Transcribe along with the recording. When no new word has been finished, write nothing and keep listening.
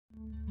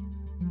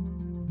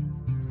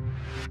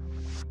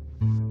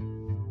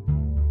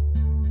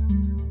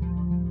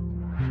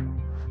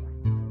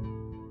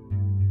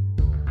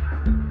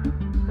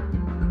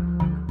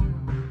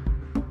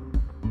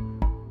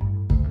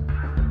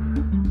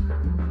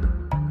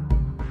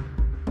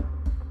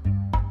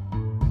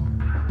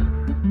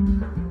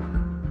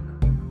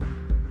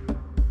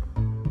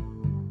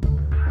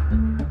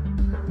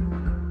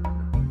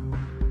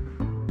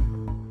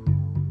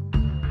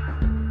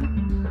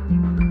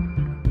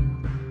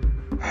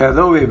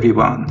Hello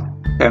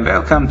everyone, and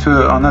welcome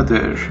to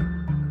another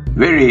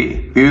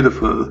very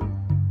beautiful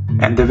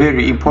and a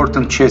very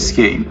important chess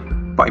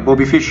game by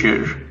Bobby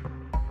Fischer.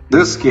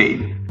 This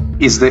game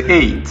is the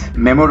 8th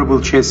memorable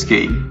chess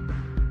game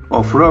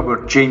of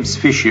Robert James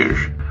Fischer,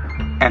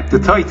 and the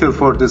title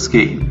for this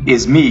game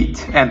is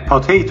Meat and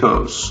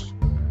Potatoes.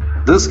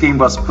 This game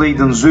was played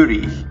in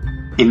Zurich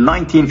in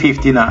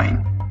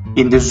 1959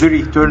 in the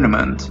Zurich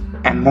tournament,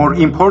 and more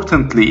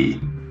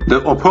importantly,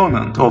 the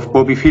opponent of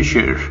Bobby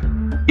Fischer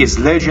is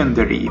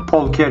legendary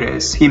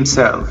Keres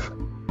himself,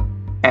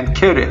 and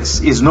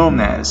Keres is known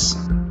as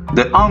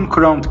the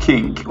uncrowned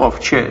king of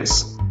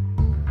chess.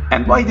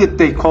 And why did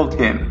they call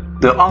him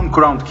the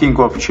uncrowned king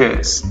of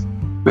chess?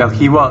 Well,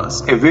 he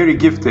was a very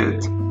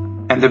gifted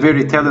and a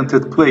very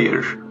talented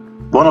player,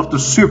 one of the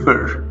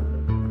super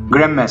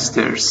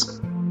grandmasters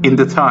in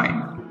the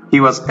time. He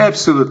was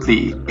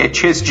absolutely a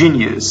chess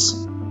genius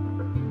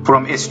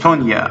from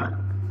Estonia,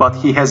 but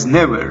he has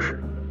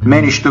never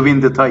managed to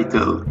win the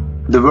title,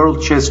 the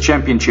World Chess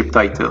Championship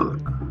title.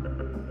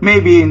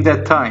 Maybe in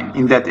that time,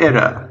 in that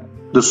era,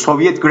 the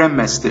Soviet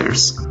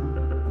grandmasters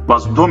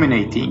was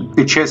dominating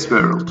the chess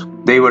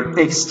world. They were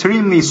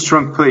extremely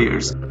strong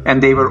players,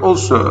 and they were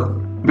also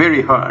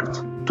very hard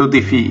to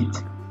defeat.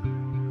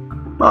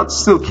 But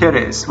still,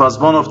 Keres was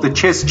one of the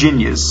chess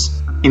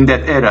genius in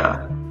that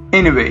era.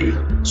 Anyway,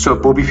 so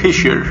Bobby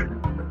Fischer,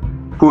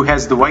 who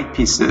has the white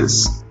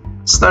pieces,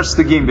 starts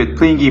the game with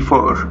playing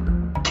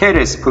e4.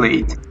 Keres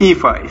played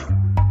e5.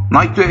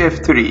 Knight to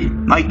f3,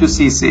 knight to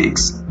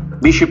c6,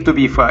 bishop to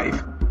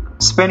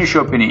b5, Spanish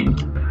opening,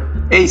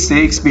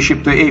 a6,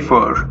 bishop to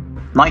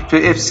a4, knight to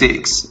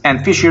f6,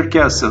 and Fischer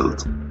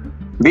castled,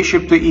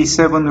 bishop to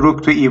e7,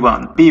 rook to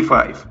e1,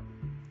 b5,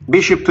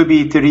 bishop to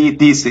b3,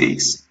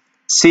 d6,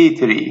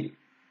 c3.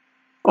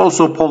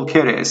 Also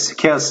Keres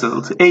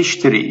castled,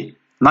 h3,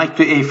 knight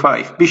to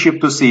a5, bishop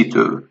to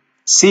c2,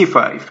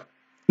 c5,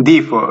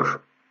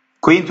 d4,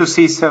 queen to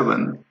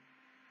c7,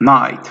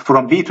 knight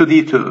from b to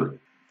d2,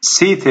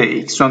 c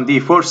takes on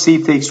d4,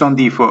 c takes on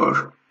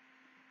d4,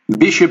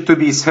 bishop to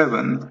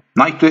b7,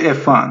 knight to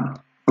f1,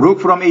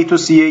 rook from a to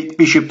c8,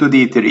 bishop to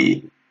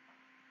d3,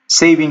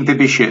 saving the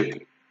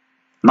bishop,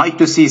 knight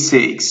to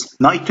c6,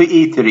 knight to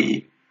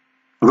e3,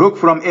 rook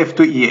from f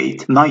to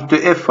e8, knight to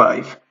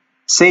f5,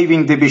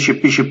 saving the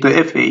bishop, bishop to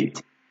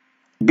f8,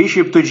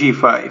 bishop to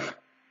g5,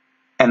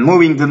 and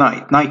moving the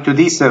knight, knight to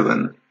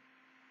d7,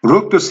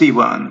 rook to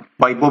c1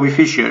 by Bobby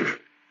Fischer.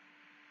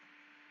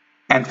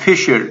 And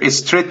Fischer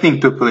is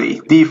threatening to play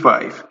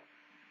d5,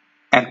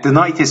 and the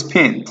knight is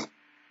pinned.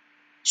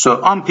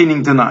 So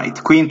unpinning the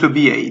knight, queen to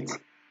b8,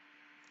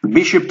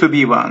 bishop to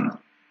b1,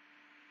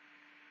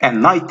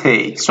 and knight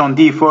takes on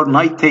d4,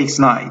 knight takes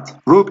knight,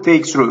 rook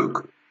takes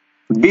rook,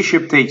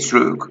 bishop takes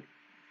rook,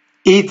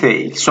 e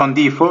takes on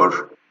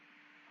d4,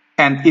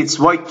 and it's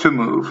white to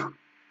move.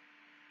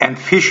 And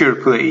Fischer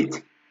played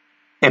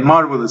a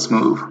marvelous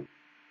move.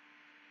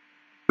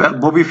 Well,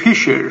 Bobby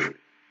Fischer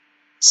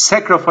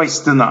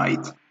sacrificed the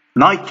knight,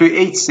 knight to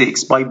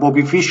h6 by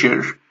Bobby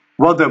Fischer.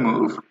 What a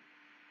move.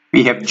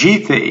 We have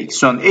g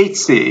takes on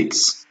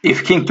h6.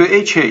 If king to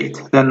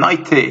h8, then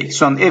knight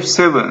takes on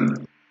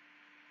f7.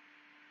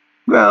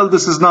 Well,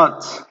 this is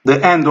not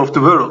the end of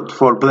the world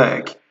for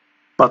black,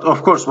 but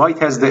of course white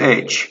has the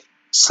edge,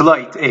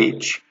 slight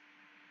edge,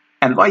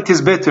 and white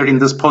is better in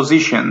this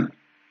position.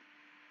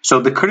 So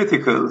the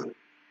critical,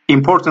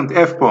 important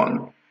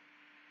f-pawn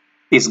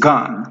is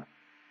gone,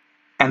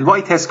 and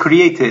white has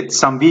created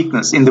some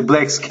weakness in the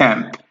black's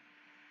camp.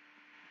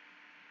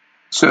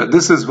 So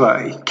this is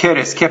why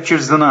Keres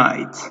captures the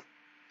knight.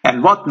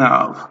 And what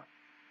now?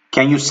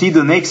 Can you see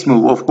the next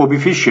move of Bobby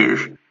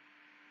Fischer?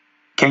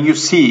 Can you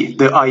see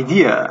the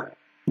idea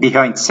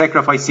behind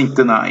sacrificing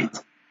the knight?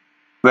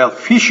 Well,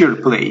 Fischer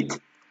played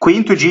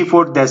queen to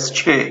g4, that's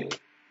check,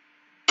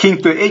 king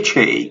to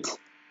h8.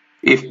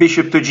 If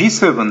bishop to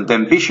g7,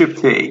 then bishop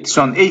takes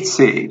on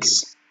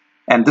h6.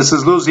 And this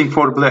is losing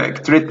for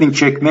black, threatening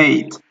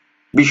checkmate.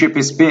 Bishop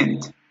is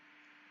pinned.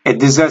 A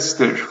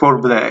disaster for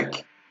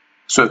black.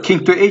 So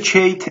king to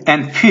h8,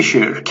 and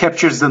Fischer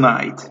captures the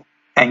knight.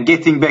 And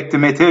getting back the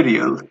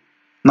material.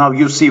 Now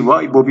you see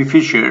why Bobby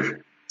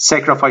Fischer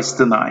sacrificed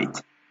the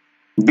knight.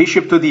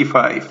 Bishop to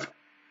d5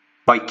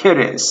 by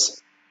Keres.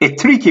 A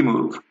tricky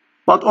move.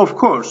 But of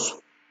course,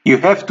 you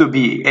have to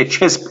be a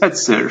chess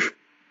patzer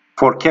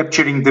for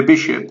capturing the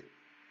bishop.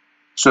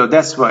 So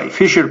that's why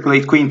Fischer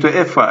played queen to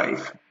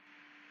f5.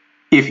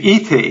 If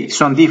e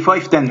takes on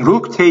d5, then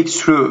rook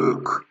takes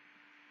rook.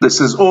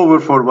 This is over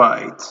for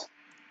white.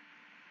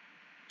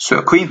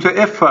 So queen to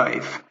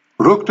f5,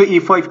 rook to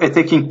e5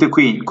 attacking the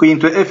queen, queen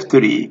to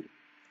f3,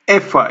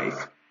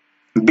 f5,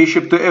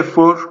 bishop to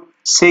f4,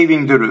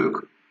 saving the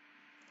rook,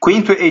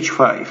 queen to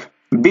h5,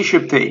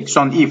 bishop takes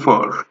on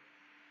e4,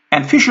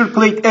 and Fischer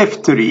played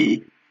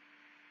f3.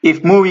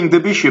 If moving the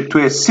bishop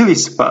to a silly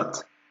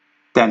spot,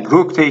 then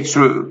rook takes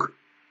rook.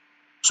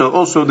 So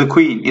also the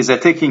queen is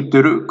attacking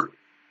the rook.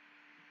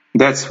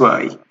 That's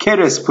why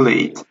Keres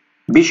played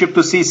bishop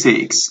to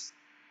c6,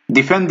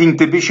 defending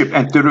the bishop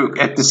and the rook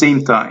at the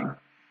same time.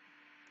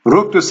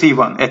 Rook to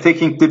c1,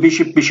 attacking the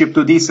bishop, bishop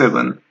to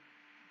d7.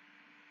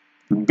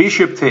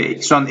 Bishop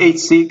takes on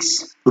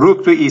h6,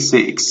 rook to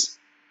e6.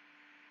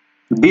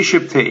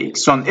 Bishop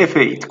takes on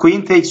f8,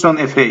 queen takes on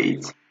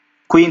f8,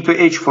 queen to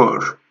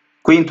h4,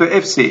 queen to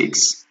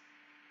f6.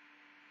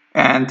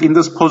 And in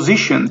this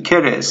position,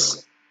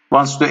 Keres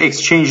wants to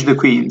exchange the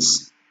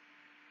queens.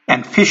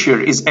 And Fischer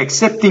is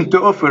accepting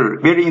the offer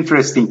very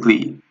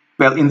interestingly.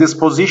 Well, in this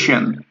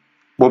position,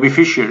 Bobby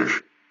Fischer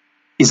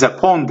is a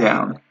pawn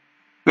down.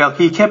 Well,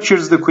 he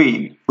captures the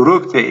queen,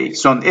 rook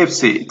takes on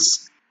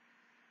f6.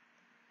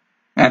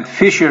 And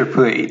Fischer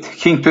played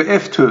king to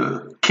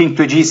f2, king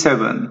to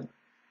g7,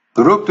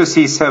 rook to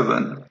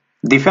c7,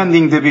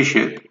 defending the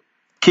bishop,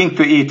 king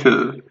to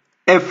e2,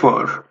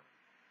 f4,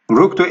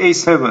 rook to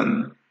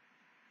a7.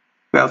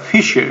 Well,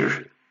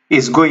 Fischer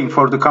is going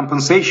for the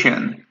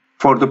compensation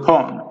for the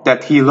pawn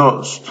that he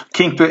lost,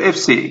 king to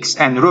f6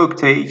 and rook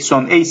takes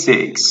on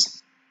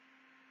a6.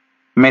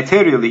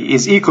 Materially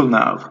is equal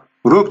now.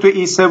 Rook to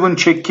e7,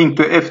 check king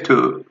to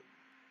f2,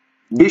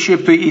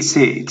 bishop to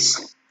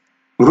e6,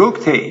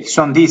 rook takes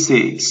on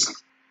d6,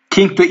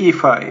 king to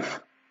e5,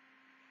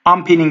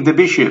 unpinning the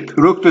bishop,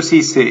 rook to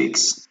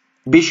c6,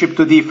 bishop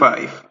to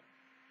d5,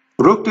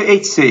 rook to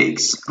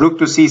h6, rook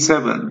to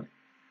c7,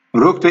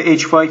 rook to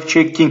h5,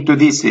 check king to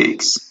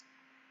d6,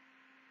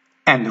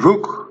 and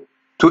rook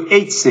to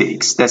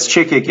h6, that's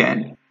check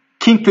again,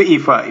 king to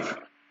e5,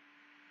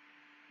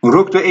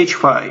 rook to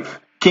h5,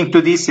 king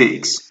to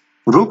d6,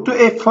 rook to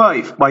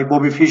f5 by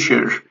Bobby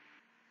Fischer.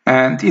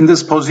 And in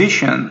this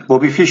position,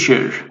 Bobby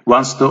Fischer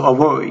wants to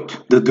avoid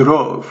the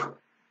draw.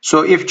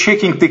 So if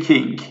checking the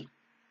king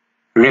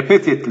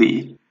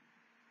repeatedly,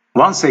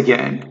 once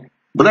again,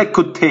 black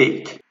could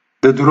take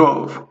the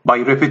draw by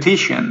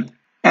repetition.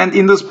 And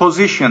in this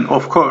position,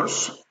 of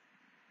course,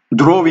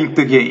 drawing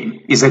the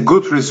game is a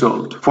good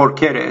result for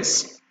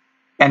Keres.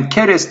 And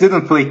Keres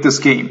didn't play this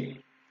game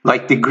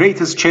like the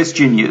greatest chess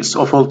genius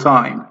of all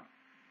time.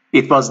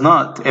 It was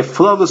not a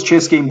flawless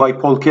chess game by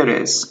Paul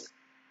Keres.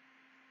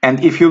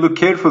 And if you look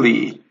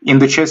carefully in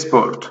the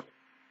chessboard,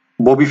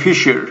 Bobby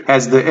Fischer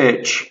has the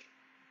edge.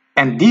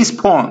 And these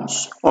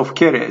pawns of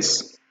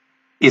Keres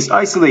is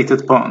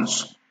isolated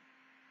pawns.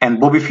 And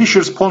Bobby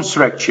Fischer's pawn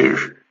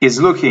structure is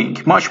looking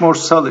much more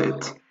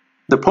solid.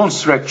 The pawn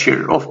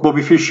structure of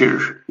Bobby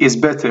Fischer is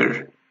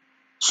better.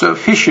 So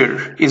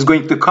Fischer is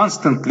going to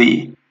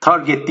constantly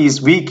target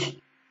these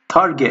weak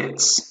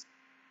targets.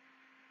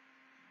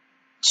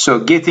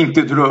 So getting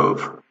the draw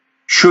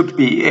should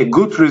be a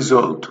good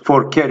result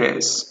for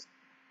Keres.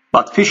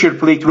 But Fischer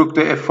played rook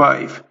to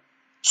f5,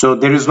 so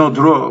there is no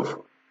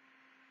draw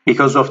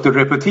because of the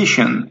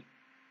repetition.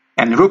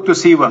 And rook to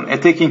c1,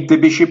 attacking the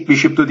bishop,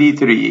 bishop to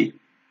d3,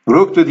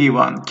 rook to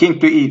d1, king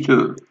to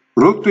e2,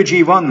 rook to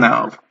g1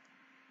 now.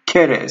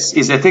 Keres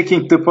is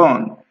attacking the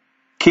pawn,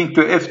 king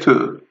to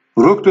f2,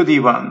 rook to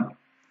d1,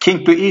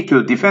 king to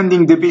e2,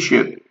 defending the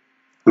bishop,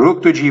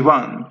 rook to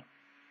g1,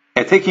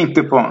 attacking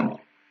the pawn,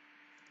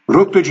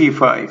 rook to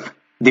g5,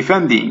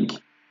 defending.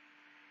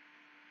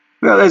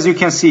 Well, as you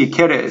can see,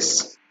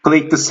 Keres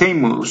played the same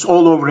moves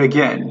all over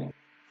again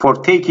for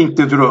taking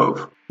the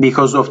draw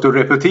because of the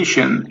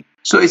repetition.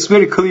 So it's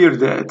very clear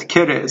that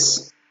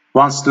Keres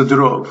wants the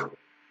draw.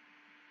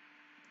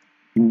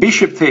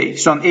 Bishop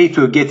takes on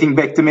a2, getting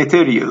back the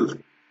material,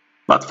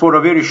 but for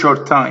a very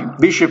short time.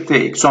 Bishop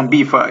takes on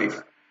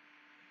b5.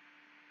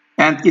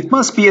 And it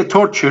must be a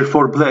torture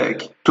for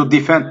black to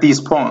defend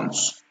these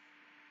pawns.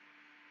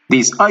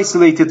 These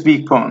isolated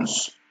weak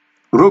pawns,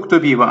 rook to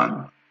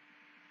b1,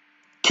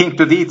 king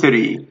to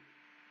d3,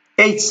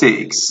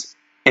 h6,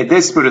 a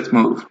desperate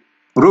move,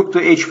 rook to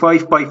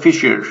h5 by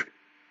Fischer,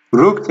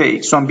 rook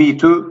takes on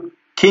b2,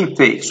 king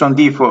takes on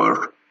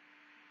d4.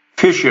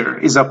 Fischer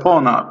is a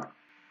pawn up,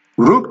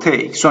 rook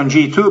takes on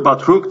g2,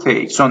 but rook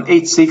takes on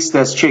h6,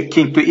 that's check,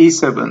 king to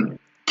e7,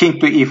 king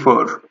to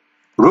e4,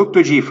 rook to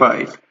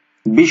g5,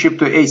 bishop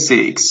to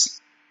a6,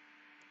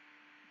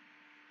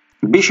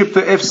 bishop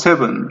to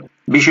f7,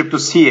 bishop to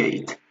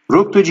c8,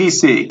 rook to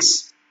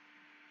g6.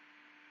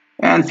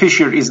 And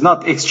Fischer is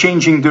not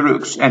exchanging the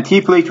rooks, and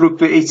he played rook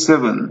to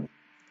h7,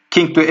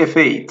 king to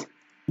f8,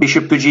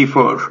 bishop to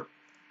g4.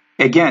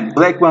 Again,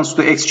 black wants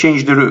to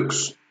exchange the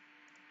rooks.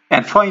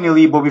 And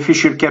finally, Bobby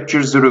Fischer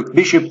captures the rook.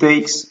 Bishop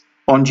takes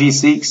on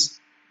g6,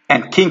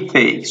 and king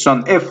takes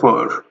on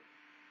f4.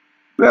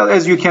 Well,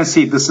 as you can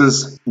see, this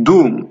is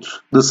doomed.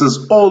 This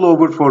is all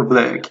over for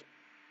black.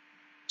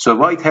 So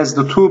white has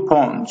the two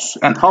pawns,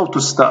 and how to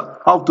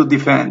stop, how to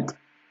defend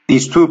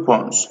these two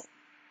pawns.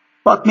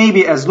 But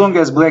maybe as long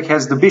as black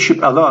has the bishop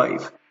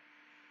alive,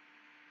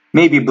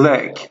 maybe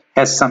black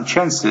has some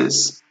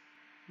chances.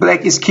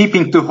 Black is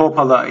keeping the hope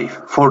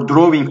alive for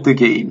drawing the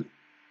game.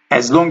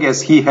 As long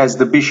as he has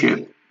the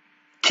bishop,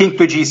 king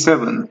to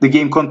g7, the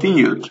game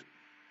continued,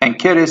 and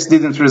Keres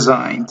didn't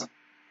resign.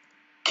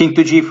 King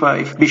to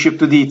g5, bishop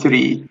to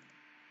d3.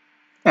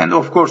 And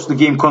of course the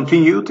game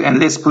continued, and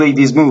let's play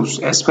these moves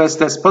as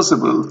fast as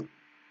possible,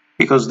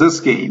 because this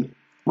game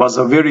was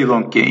a very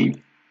long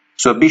game.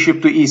 So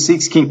bishop to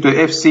e6, king to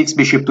f6,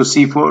 bishop to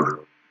c4.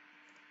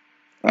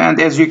 And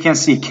as you can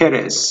see,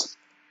 Keres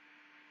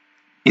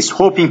is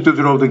hoping to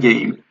draw the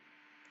game.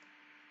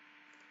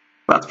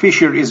 But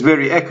Fischer is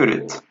very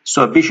accurate,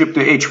 so bishop to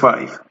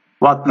h5.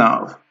 What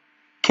now?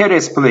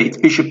 Keres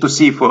played bishop to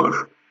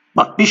c4,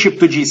 but bishop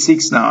to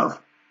g6 now.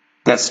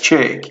 That's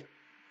check.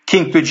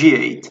 King to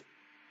g8.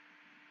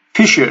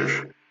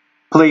 Fischer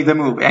played the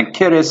move and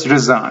Keres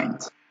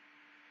resigned.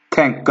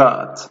 Thank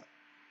God.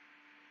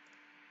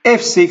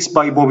 f6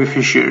 by Bobby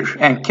Fischer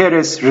and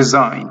Keres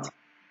resigned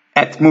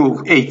at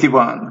move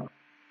 81.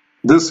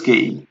 This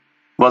game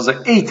was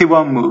an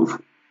 81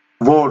 move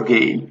war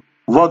game.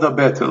 What a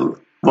battle,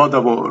 what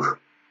a war.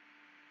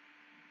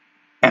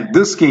 And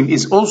this game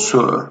is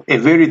also a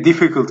very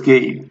difficult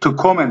game to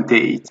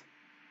commentate.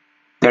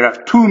 There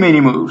are too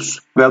many moves.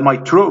 Well, my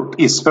throat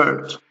is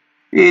hurt.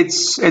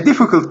 It's a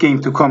difficult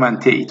game to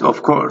commentate,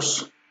 of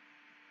course.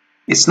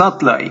 It's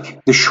not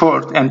like the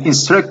short and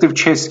instructive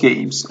chess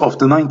games of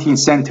the 19th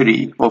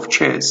century of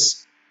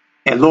chess,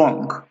 a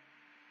long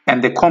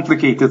and a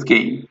complicated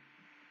game.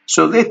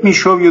 So let me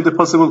show you the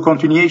possible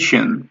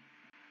continuation.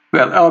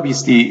 Well,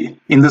 obviously,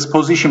 in this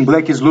position,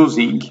 black is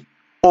losing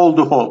all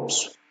the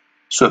hopes.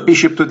 So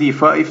bishop to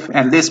d5,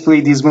 and let's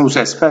play these moves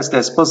as fast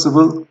as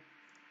possible.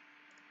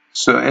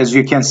 So as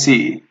you can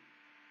see,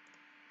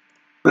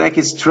 black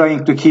is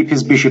trying to keep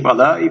his bishop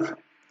alive.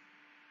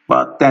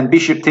 But then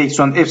bishop takes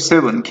on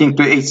f7, king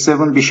to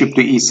h7, bishop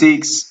to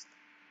e6.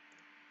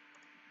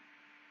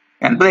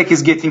 And black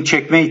is getting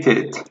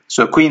checkmated.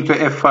 So queen to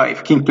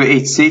f5, king to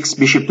h6,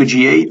 bishop to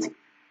g8.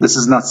 This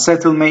is not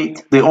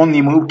settlemate. The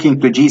only move, king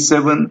to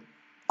g7,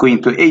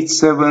 queen to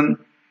h7,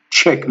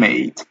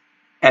 checkmate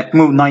at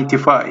move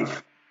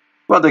 95.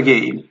 What a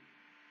game.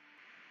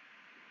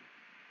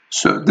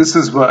 So this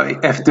is why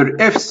after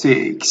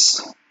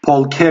f6,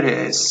 Paul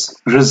Keres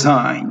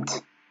resigned.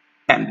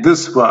 And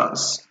this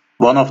was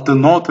one of the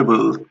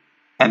notable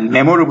and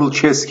memorable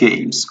chess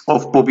games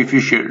of Bobby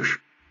Fischer.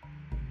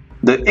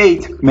 The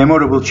 8th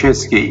memorable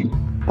chess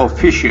game of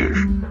Fischer.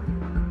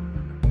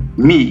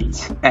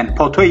 Meat and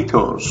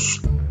Potatoes.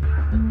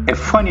 A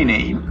funny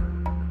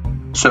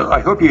name. So I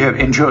hope you have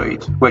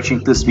enjoyed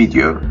watching this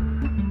video.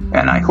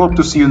 And I hope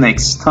to see you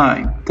next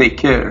time. Take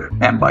care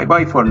and bye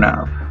bye for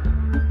now.